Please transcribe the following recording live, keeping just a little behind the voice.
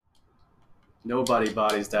Nobody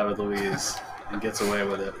bodies David Luiz and gets away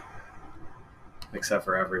with it, except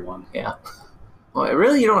for everyone. Yeah. Well,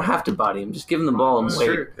 really, you don't have to body him. Just give him the ball and It's wait.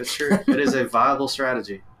 true. It's true. It is a viable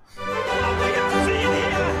strategy. What we have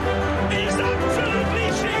seen here is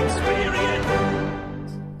absolutely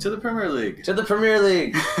Shakespearean. To the Premier League. To the Premier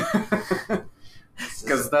League.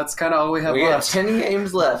 Because that's kind of all we have We have left. 10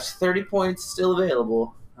 games left. 30 points still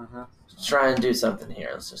available. Uh-huh. Let's try and do something here.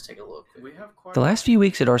 Let's just take a look. We have quite The last few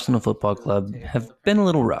weeks at Arsenal Football Club have been a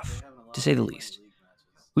little rough, to say the least.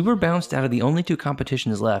 We were bounced out of the only 2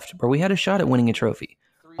 competitions left where we had a shot at winning a trophy,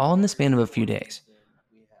 all in the span of a few days.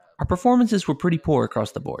 Our performances were pretty poor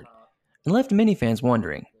across the board, and left many fans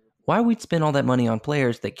wondering why we'd spend all that money on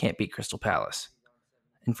players that can't beat Crystal Palace.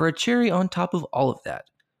 And for a cherry on top of all of that,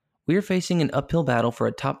 we are facing an uphill battle for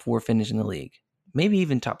a top 4 finish in the league, maybe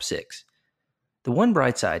even top 6. The one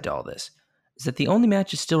bright side to all this is that the only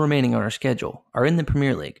matches still remaining on our schedule are in the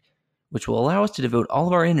Premier League, which will allow us to devote all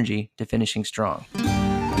of our energy to finishing strong.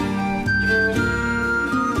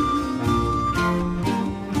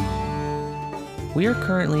 We are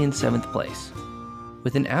currently in 7th place,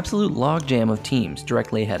 with an absolute logjam of teams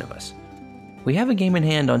directly ahead of us. We have a game in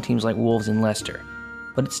hand on teams like Wolves and Leicester,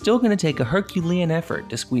 but it's still going to take a Herculean effort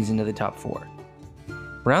to squeeze into the top 4.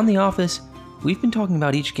 Around the office, we've been talking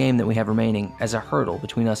about each game that we have remaining as a hurdle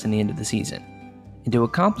between us and the end of the season. And to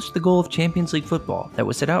accomplish the goal of Champions League football that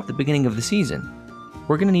was set out at the beginning of the season,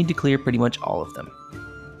 we're going to need to clear pretty much all of them.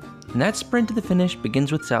 And that sprint to the finish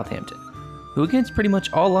begins with Southampton, who against pretty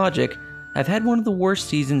much all logic have had one of the worst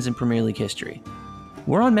seasons in Premier League history.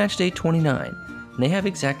 We're on match day 29, and they have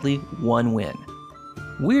exactly 1 win.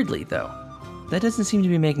 Weirdly, though, that doesn't seem to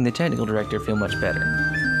be making the technical director feel much better.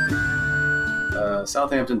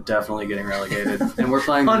 Southampton definitely getting relegated, and we're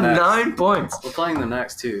playing the On next. 9 points. We're playing the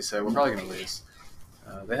next too, so we're probably going to lose.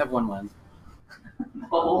 They have 1 win. The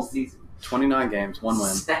whole season. 29 games, 1 win.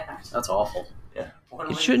 Snapped. That's awful. Yeah.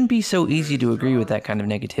 It shouldn't be so easy to agree with that kind of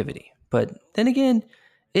negativity, but then again,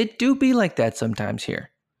 it do be like that sometimes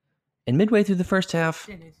here. And midway through the first half,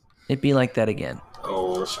 it be like that again.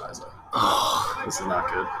 Oh, Shiza. Oh, this is not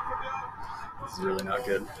good. This is really not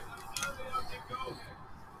good.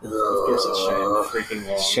 Of course it's Shane freaking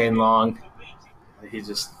Long. Shane Long. He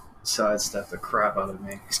just sidestepped the crap out of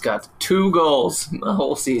me. He's got 2 goals the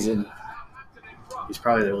whole season. He's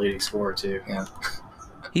probably their leading scorer too. Yeah.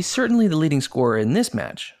 He's certainly the leading scorer in this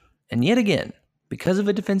match, and yet again, because of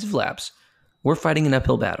a defensive lapse, we're fighting an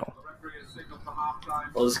uphill battle.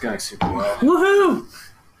 Well, this is going super well. Woohoo!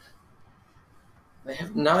 They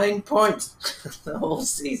have 9 points the whole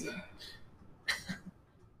season.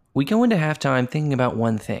 We go into halftime thinking about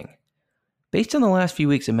one thing. Based on the last few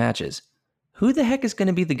weeks of matches, who the heck is going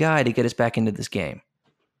to be the guy to get us back into this game?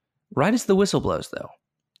 Right as the whistle blows, though,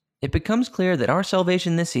 it becomes clear that our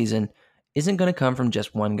salvation this season isn't going to come from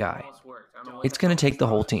just one guy. It's going to take the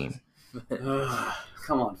whole team.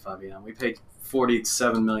 Come on, Fabian. We paid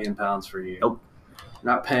 £47 million for you. Nope.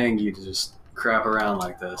 We're not paying you to just crap around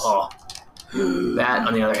like this. Oh. That,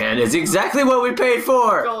 on the other hand, is exactly what we paid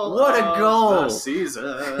for. What a goal! The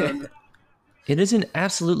season. It is an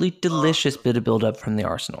absolutely delicious bit of build-up from the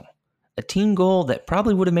Arsenal. A team goal that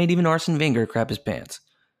probably would have made even Arsene Wenger crap his pants.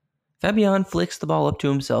 Fabian flicks the ball up to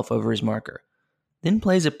himself over his marker, then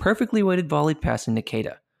plays a perfectly weighted volleyed pass into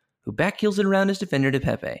Keita, who backheels it around his defender to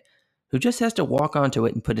Pepe, who just has to walk onto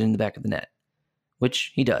it and put it in the back of the net.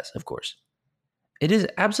 Which he does, of course. It is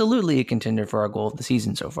absolutely a contender for our goal of the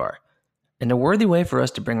season so far, and a worthy way for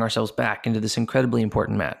us to bring ourselves back into this incredibly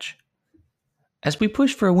important match. As we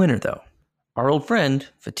push for a winner, though, our old friend,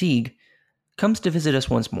 Fatigue, comes to visit us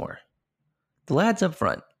once more. The lads up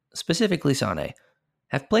front, specifically Sane,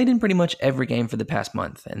 have played in pretty much every game for the past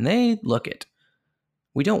month, and they look it.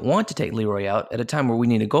 We don't want to take Leroy out at a time where we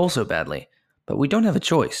need a goal so badly, but we don't have a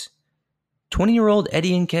choice. 20-year-old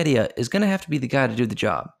Eddie Nketiah is going to have to be the guy to do the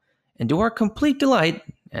job, and to our complete delight,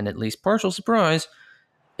 and at least partial surprise,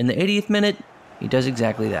 in the 80th minute, he does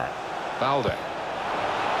exactly that. Balde.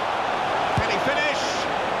 Can he finish?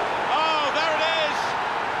 Oh, there it is!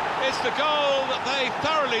 It's the goal that they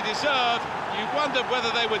thoroughly deserve. You wondered whether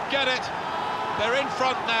they would get it. They're in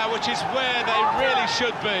front now, which is where they really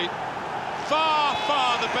should be. Far,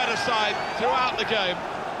 far the better side throughout the game.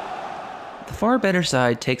 The far better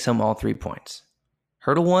side takes home all 3 points.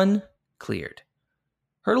 Hurdle 1, cleared.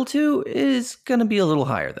 Hurdle 2 is going to be a little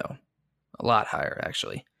higher, though. A lot higher,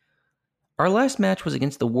 actually. Our last match was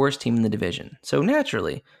against the worst team in the division, so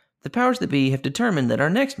naturally, the powers that be have determined that our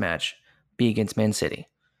next match be against Man City.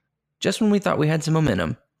 Just when we thought we had some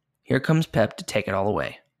momentum, here comes Pep to take it all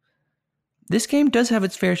away. This game does have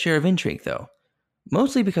its fair share of intrigue, though,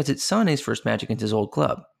 mostly because it's Sane's first match against his old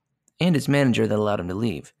club. and his manager that allowed him to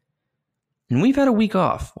leave. And we've had a week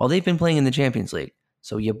off while they've been playing in the Champions League,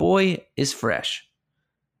 so your boy is fresh.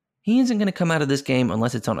 He isn't going to come out of this game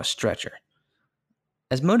unless it's on a stretcher.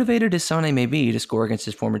 As motivated as Sané may be to score against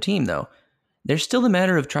his former team, though, there's still the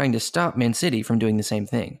matter of trying to stop Man City from doing the same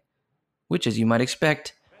thing, which, as you might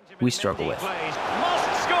expect, we struggle with. Must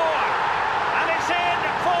score, and it's in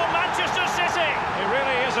for Manchester City. He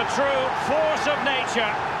really is a true force of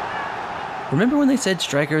nature. Remember when they said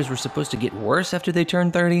strikers were supposed to get worse after they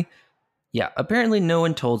turned 30? Yeah, apparently no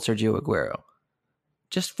one told Sergio Aguero.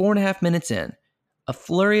 Just 4.5 minutes in, a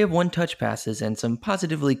flurry of one-touch passes and some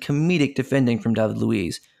positively comedic defending from David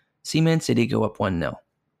Luiz see Man City go up 1-0.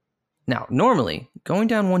 Now, normally, going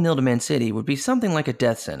down 1-0 to Man City would be something like a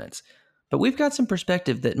death sentence, but we've got some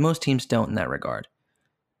perspective that most teams don't in that regard.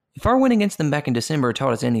 If our win against them back in December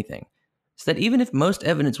taught us anything, it's that even if most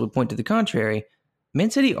evidence would point to the contrary,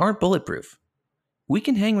 Man City aren't bulletproof. We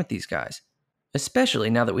can hang with these guys, especially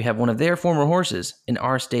now that we have one of their former horses in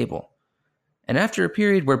our stable. And after a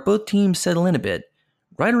period where both teams settle in a bit,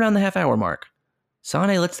 right around the half-hour mark,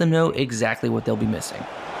 Sané lets them know exactly what they'll be missing.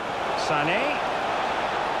 Sané.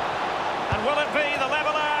 And will it be the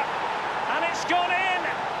leveller? And it's gone in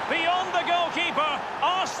beyond the goalkeeper.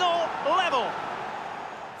 Arsenal level.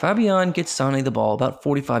 Fabian gets Sané the ball about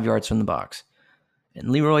 45 yards from the box, and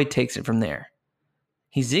Leroy takes it from there.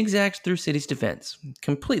 He zigzags through City's defense,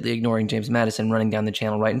 completely ignoring James Maddison running down the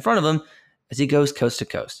channel right in front of him as he goes coast to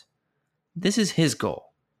coast. This is his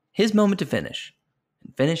goal, his moment to finish,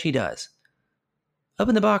 and finish he does. Up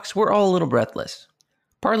in the box, we're all a little breathless,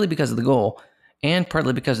 partly because of the goal, and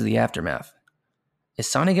partly because of the aftermath. Is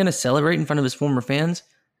Sané going to celebrate in front of his former fans?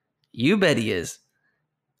 You bet he is.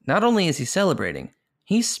 Not only is he celebrating,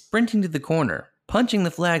 he's sprinting to the corner, punching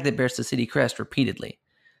the flag that bears the City crest repeatedly.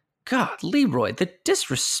 God, Leroy, the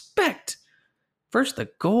disrespect! First the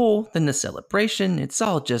goal, then the celebration. It's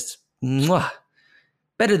all just mwah.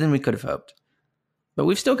 Better than we could have hoped. But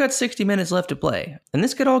we've still got 60 minutes left to play, and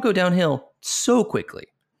this could all go downhill so quickly.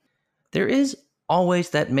 There is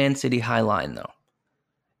always that Man City high line, though.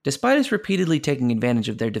 Despite us repeatedly taking advantage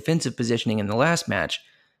of their defensive positioning in the last match,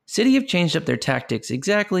 City have changed up their tactics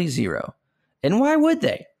exactly zero. And why would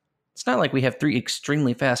they? It's not like we have 3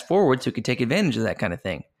 extremely fast forwards who could take advantage of that kind of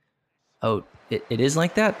thing. Oh, it is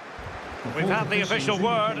like that? We've had the official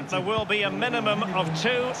word. There will be a minimum of 2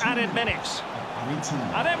 added minutes.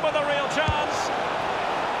 And in with a real chance.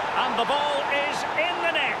 And the ball is in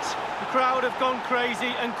the net. The crowd have gone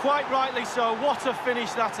crazy, and quite rightly so. What a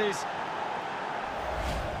finish that is.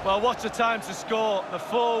 Well, what a time to score. The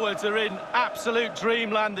forwards are in absolute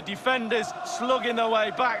dreamland. The defenders slugging their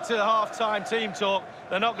way back to the half-time team talk.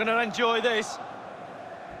 They're not going to enjoy this.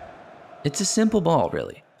 It's a simple ball,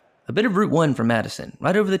 really. A bit of route one from Maddison,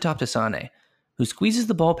 right over the top to Sané, who squeezes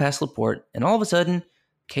the ball past Laporte, and all of a sudden,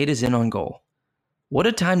 Keita's in on goal. What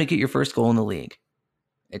a time to get your first goal in the league.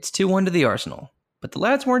 It's 2-1 to the Arsenal, but the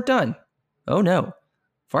lads weren't done. Oh no,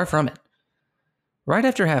 far from it. Right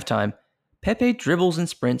after halftime, Pepe dribbles and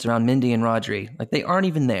sprints around Mendy and Rodri like they aren't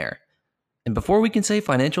even there. And before we can say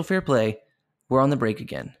financial fair play, we're on the break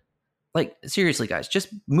again. Like, seriously guys, just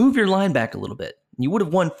move your line back a little bit. You would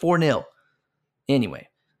have won 4-0. Anyway,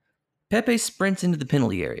 Pepe sprints into the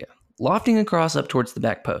penalty area, lofting a cross up towards the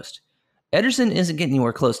back post. Ederson isn't getting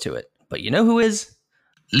anywhere close to it, but you know who is?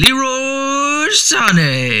 Leroy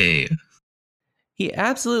Sané! He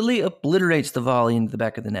absolutely obliterates the volley into the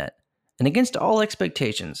back of the net, and against all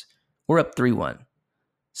expectations, we're up 3-1.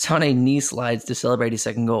 Sané knee slides to celebrate his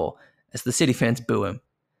second goal as the City fans boo him.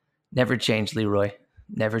 Never change, Leroy.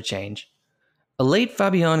 Never change. A late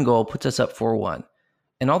Fabian goal puts us up 4-1,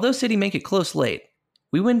 and although City make it close late,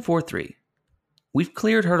 we win 4-3. We've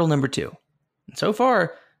cleared hurdle number 2. And so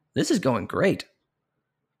far, this is going great.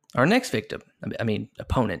 Our next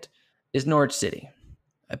opponent, is Norwich City.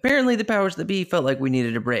 Apparently, the powers that be felt like we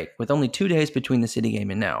needed a break, with only 2 days between the City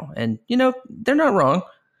game and now. And, they're not wrong.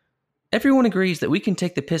 Everyone agrees that we can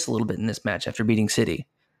take the piss a little bit in this match after beating City.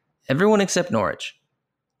 Everyone except Norwich.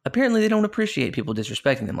 Apparently, they don't appreciate people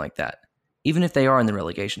disrespecting them like that, even if they are in the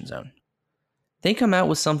relegation zone. They come out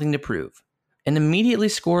with something to prove, and immediately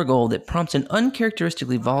score a goal that prompts an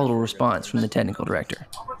uncharacteristically volatile response from the technical director.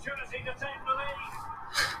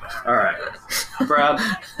 All right,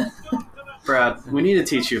 Brad, we need to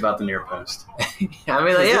teach you about the near post.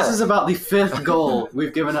 This is about the 5th goal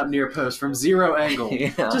we've given up near post from 0 angle.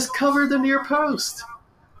 Yeah. Just cover the near post.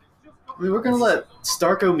 We're going to let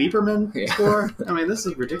Starko Mieperman score? This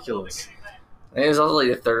is ridiculous. It was also like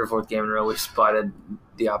the 3rd or 4th game in a row we spotted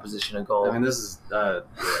the opposition a goal. This is...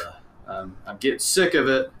 I'm getting sick of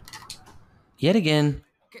it. Yet again,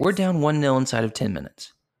 we're down 1-0 inside of 10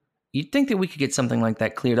 minutes. You'd think that we could get something like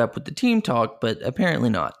that cleared up with the team talk, but apparently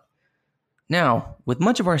not. Now, with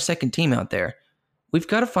much of our second team out there, we've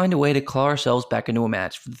got to find a way to claw ourselves back into a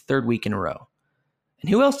match for the third week in a row. And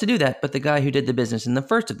who else to do that but the guy who did the business in the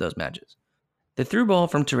first of those matches? The through ball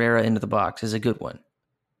from Torreira into the box is a good one,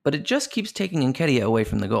 but it just keeps taking Nketiah away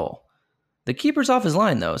from the goal. The keeper's off his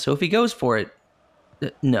line though, so if he goes for it,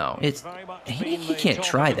 no, he can't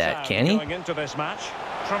try that, can he? Going into this match,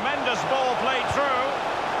 tremendous ball played through,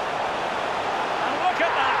 and look at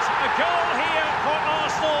that, a goal here for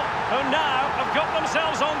Arsenal, who now have got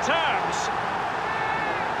themselves on terms.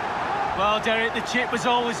 Well, Derek, the chip was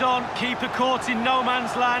always on. Keeper caught in no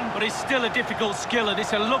man's land, but it's still a difficult skill, and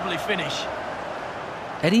it's a lovely finish.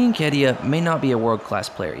 Eddie Nketiah may not be a world-class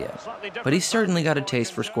player yet, but he's certainly got a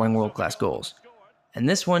taste for scoring world-class goals. And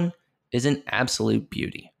this one is an absolute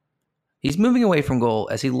beauty. He's moving away from goal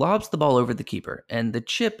as he lobs the ball over the keeper, and the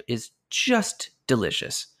chip is just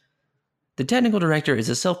delicious. The technical director is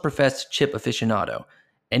a self-professed chip aficionado,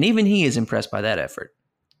 and even he is impressed by that effort.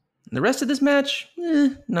 The rest of this match,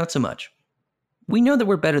 not so much. We know that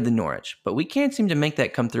we're better than Norwich, but we can't seem to make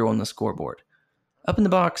that come through on the scoreboard. Up in the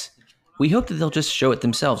box, we hope that they'll just show it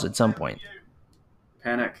themselves at some point.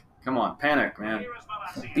 Panic. Come on, panic, man.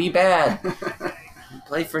 Be bad.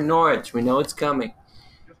 Play for Norwich. We know it's coming.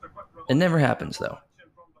 It never happens, though.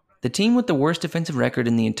 The team with the worst defensive record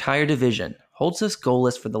in the entire division holds us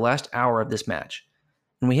goalless for the last hour of this match,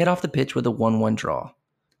 and we head off the pitch with a 1-1 draw.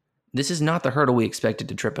 This is not the hurdle we expected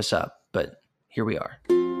to trip us up, but here we are.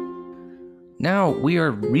 Now, we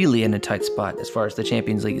are really in a tight spot as far as the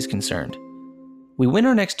Champions League is concerned. We win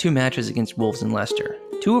our next 2 matches against Wolves and Leicester,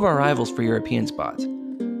 2 of our rivals for European spots,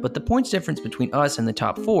 but the points difference between us and the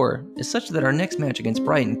top 4 is such that our next match against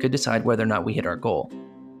Brighton could decide whether or not we hit our goal.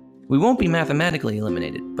 We won't be mathematically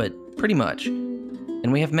eliminated, but pretty much.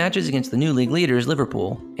 And we have matches against the new league leaders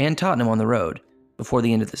Liverpool and Tottenham on the road before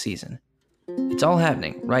the end of the season. It's all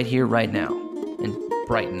happening right here, right now, in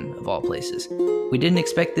Brighton, of all places. We didn't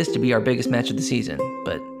expect this to be our biggest match of the season,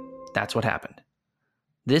 but that's what happened.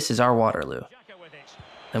 This is our Waterloo,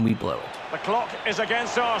 and we blow it. The clock is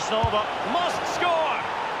against Arsenal, but must score.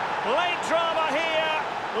 Late drama here,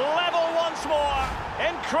 level once more.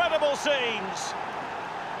 Incredible scenes.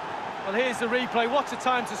 Well, here's the replay. What a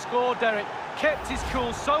time to score, Derek. Kept his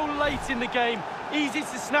cool so late in the game. Easy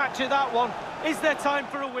to snatch at that one. Is there time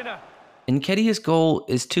for a winner? Nketiah's goal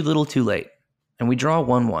is too little too late, and we draw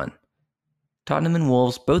 1-1. Tottenham and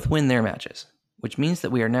Wolves both win their matches, which means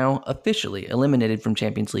that we are now officially eliminated from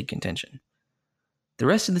Champions League contention. The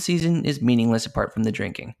rest of the season is meaningless apart from the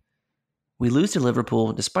drinking. We lose to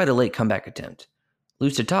Liverpool despite a late comeback attempt,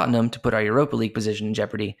 lose to Tottenham to put our Europa League position in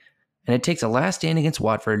jeopardy, and it takes a last stand against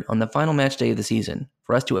Watford on the final match day of the season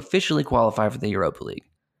for us to officially qualify for the Europa League.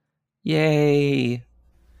 Yay!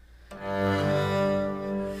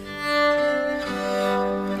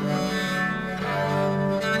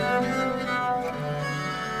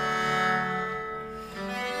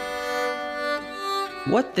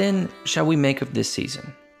 What then shall we make of this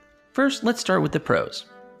season? First, let's start with the pros.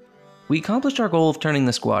 We accomplished our goal of turning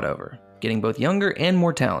the squad over, getting both younger and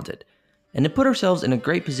more talented, and to put ourselves in a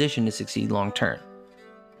great position to succeed long-term.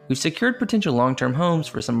 We've secured potential long-term homes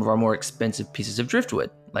for some of our more expensive pieces of driftwood,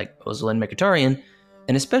 like Ozil and Mkhitaryan,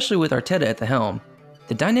 and especially with Arteta at the helm,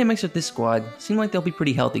 the dynamics of this squad seem like they'll be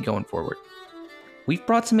pretty healthy going forward. We've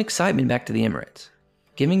brought some excitement back to the Emirates,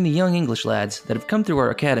 giving the young English lads that have come through our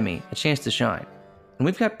academy a chance to shine, and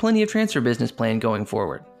we've got plenty of transfer business planned going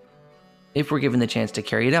forward. If we're given the chance to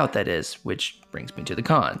carry it out, that is, which brings me to the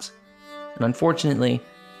cons. And unfortunately,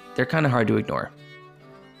 they're kind of hard to ignore.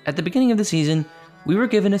 At the beginning of the season, we were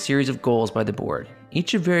given a series of goals by the board,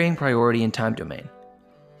 each of varying priority and time domain.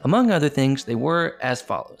 Among other things, they were as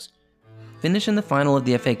follows: finish in the final of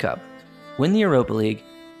the FA Cup, win the Europa League,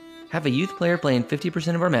 have a youth player play in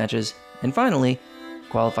 50% of our matches, and finally,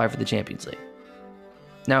 qualify for the Champions League.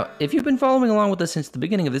 Now, if you've been following along with us since the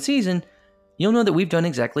beginning of the season, you'll know that we've done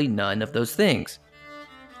exactly none of those things.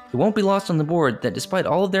 It won't be lost on the board that despite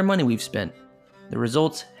all of their money we've spent, the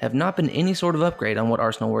results have not been any sort of upgrade on what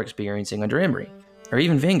Arsenal were experiencing under Emery, or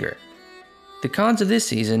even Wenger. The cons of this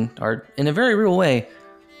season are, in a very real way,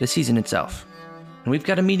 the season itself. And we've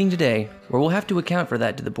got a meeting today where we'll have to account for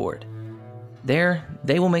that to the board. There,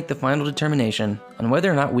 they will make the final determination on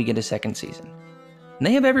whether or not we get a second season. And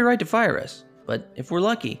they have every right to fire us, but if we're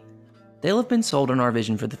lucky, they'll have been sold on our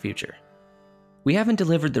vision for the future. We haven't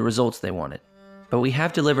delivered the results they wanted, but we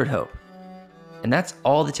have delivered hope. And that's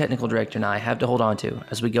all the technical director and I have to hold on to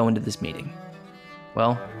as we go into this meeting.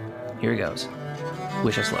 Well, here goes.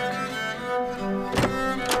 Wish us luck.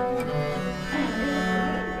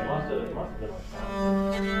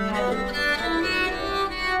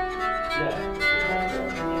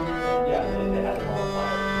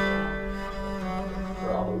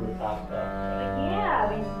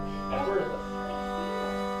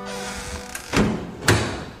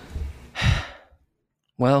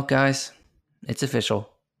 Well, guys, it's official.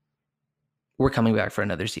 We're coming back for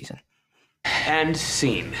another season. And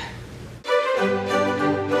scene.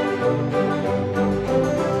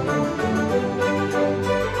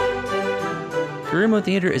 Career Mode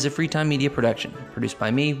Theater is a Freetime Media production, produced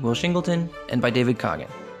by me, Will Shingleton, and by David Coggin.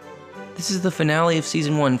 This is the finale of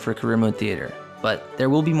Season 1 for Career Mode Theater, but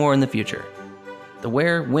there will be more in the future. The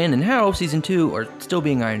where, when, and how of Season 2 are still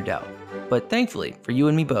being ironed out, but thankfully, for you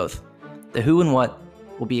and me both, the who and what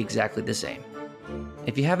will be exactly the same.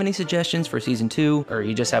 If you have any suggestions for Season 2, or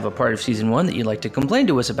you just have a part of Season 1 that you'd like to complain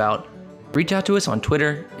to us about, reach out to us on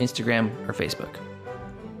Twitter, Instagram, or Facebook.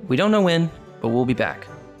 We don't know when, but we'll be back.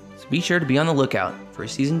 So be sure to be on the lookout for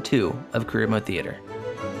Season 2 of Career Mode Theater.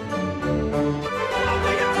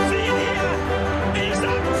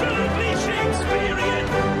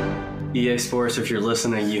 EA Sports, if you're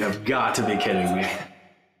listening, you have got to be kidding me.